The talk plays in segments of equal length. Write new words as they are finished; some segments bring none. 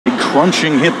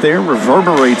crunching hit there,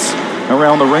 reverberates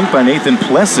around the rink by Nathan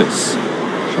Plessis.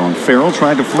 Sean Farrell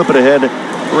trying to flip it ahead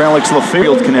for Alex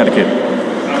LaFerrier, Connecticut.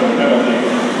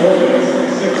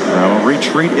 Now a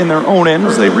retreat in their own end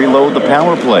as they reload the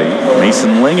power play.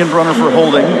 Mason Langenbrunner for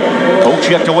holding. Poke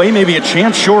checked away, maybe a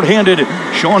chance, shorthanded.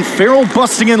 Sean Farrell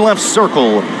busting in left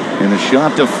circle. And the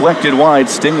shot deflected wide.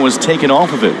 Sting was taken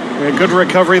off of it. And good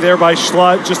recovery there by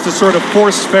Schlott just to sort of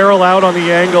force Farrell out on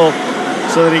the angle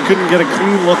so that he couldn't get a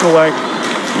clean look away.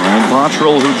 Ryan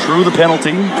Bottrell who drew the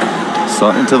penalty.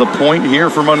 Sutton to the point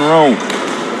here for Monroe.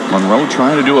 Monroe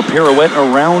trying to do a pirouette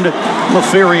around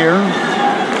LaFerrier.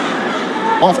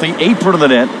 Off the apron of the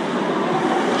net.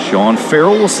 Sean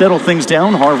Farrell will settle things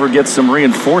down. Harvard gets some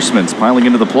reinforcements piling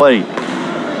into the play.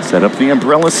 Set up the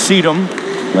umbrella, Sedum.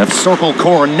 Left circle,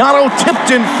 Coronado tipped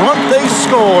in front, they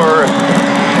score.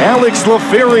 Alex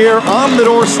LaFerrier on the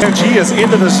doorstep. He is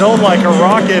into the zone like a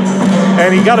rocket,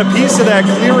 and he got a piece of that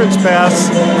clearance pass.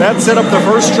 That set up the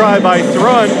first try by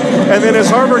Thrun, and then as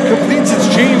Harvard completes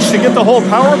its change to get the whole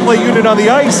power play unit on the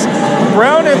ice,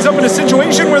 Brown ends up in a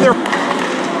situation where they're...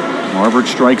 Harvard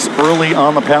strikes early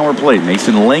on the power play.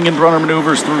 Mason Langenbrunner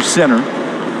maneuvers through center.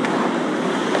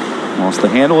 Lost the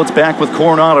handle, it's back with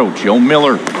Coronado. Joe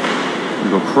Miller. We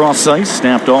go cross ice,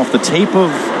 snapped off the tape of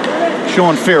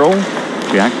Sean Farrell.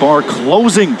 Jack Barr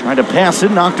closing, trying to pass it,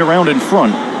 knocked around in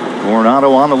front.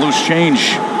 Coronado on the loose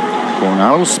change.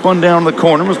 Coronado spun down the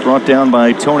corner, was brought down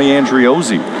by Tony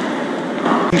Andriozzi.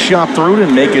 Shot through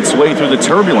to make its way through the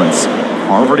turbulence.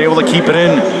 Harvard able to keep it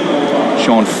in.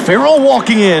 Sean Farrell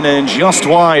walking in and just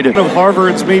wide. One of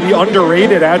Harvard's maybe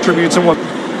underrated attributes and what...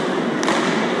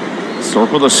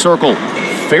 Circle to circle.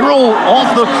 Farrell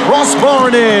off the crossbar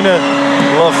and in.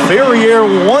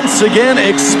 LaFerrier once again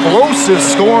explosive,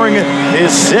 scoring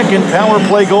his second power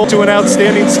play goal. To an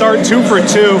outstanding start, 2 for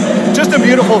 2. Just a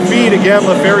beautiful feed again.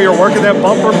 LaFerrier working that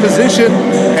bumper position,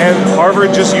 and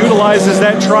Harvard just utilizes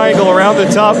that triangle around the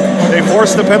top. They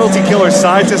force the penalty killer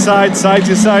side to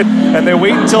side, and they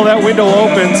wait until that window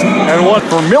opens. And what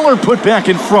for Miller put back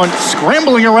in front,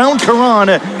 scrambling around Karan,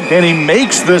 and he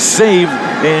makes the save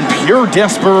in pure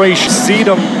desperation.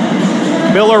 Sedum,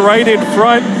 Miller right in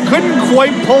front, couldn't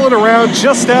quite pull it around,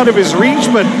 just out of his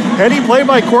reach, but heady play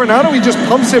by Coronado. He just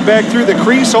pumps it back through the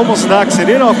crease, almost knocks it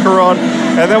in off Caron,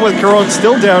 and then with Caron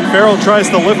still down, Farrell tries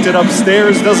to lift it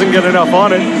upstairs, doesn't get enough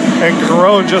on it, and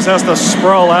Caron just has to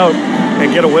sprawl out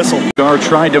and get a whistle. Gar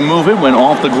tried to move it, went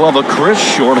off the glove of Chris.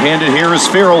 Short-handed here is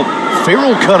Farrell.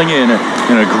 Farrell cutting in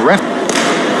an aggressive.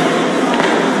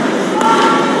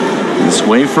 This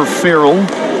way for Farrell.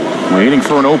 Waiting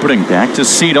for an opening. Back to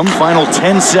Sedum. Final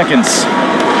 10 seconds.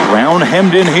 Brown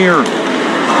hemmed in here.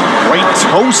 Great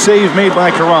toe save made by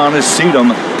Karan as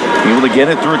Sedum able to get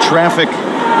it through traffic.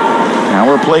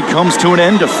 Power play comes to an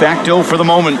end. De facto for the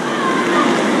moment.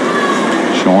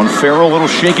 Sean Farrell, little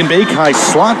shake and bake. High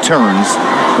slot turns.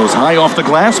 Goes high off the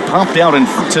glass. Popped out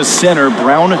to center.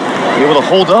 Brown able to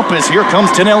hold up as here comes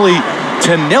Tonelli.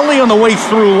 Tonelli on the way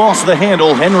through. Lost the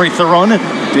handle. Henry Thrun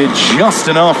did just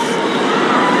enough.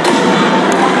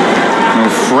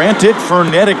 Frantic,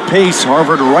 frenetic pace.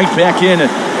 Harvard right back in.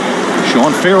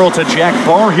 Sean Farrell to Jack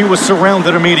Barr. He was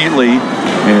surrounded immediately.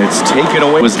 And it's taken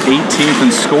away. Was 18th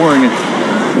in scoring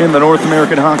in the North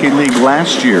American Hockey League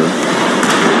last year.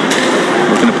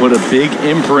 Looking to put a big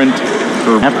imprint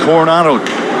for Coronado.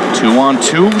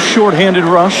 2-on-2, short-handed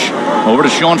rush. Over to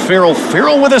Sean Farrell.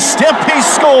 Farrell with a step. He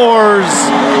scores!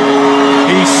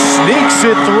 He sneaks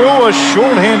it through a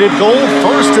short-handed goal.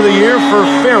 First of the year for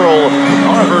Farrell.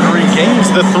 Harvard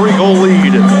regains the 3-goal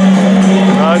lead.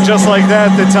 Just like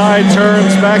that, the tide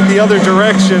turns back the other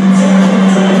direction.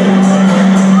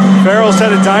 Farrell's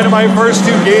had a dynamite first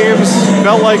 2 games.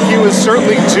 Felt like he was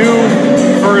certainly due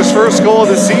for his first goal of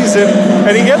the season.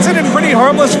 And he gets it in pretty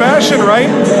harmless fashion, right?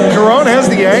 Caron has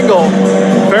the angle.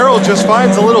 Farrell just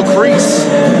finds a little crease.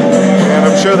 And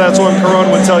I'm sure that's what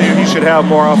Caron would tell you he should have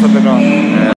more often than not.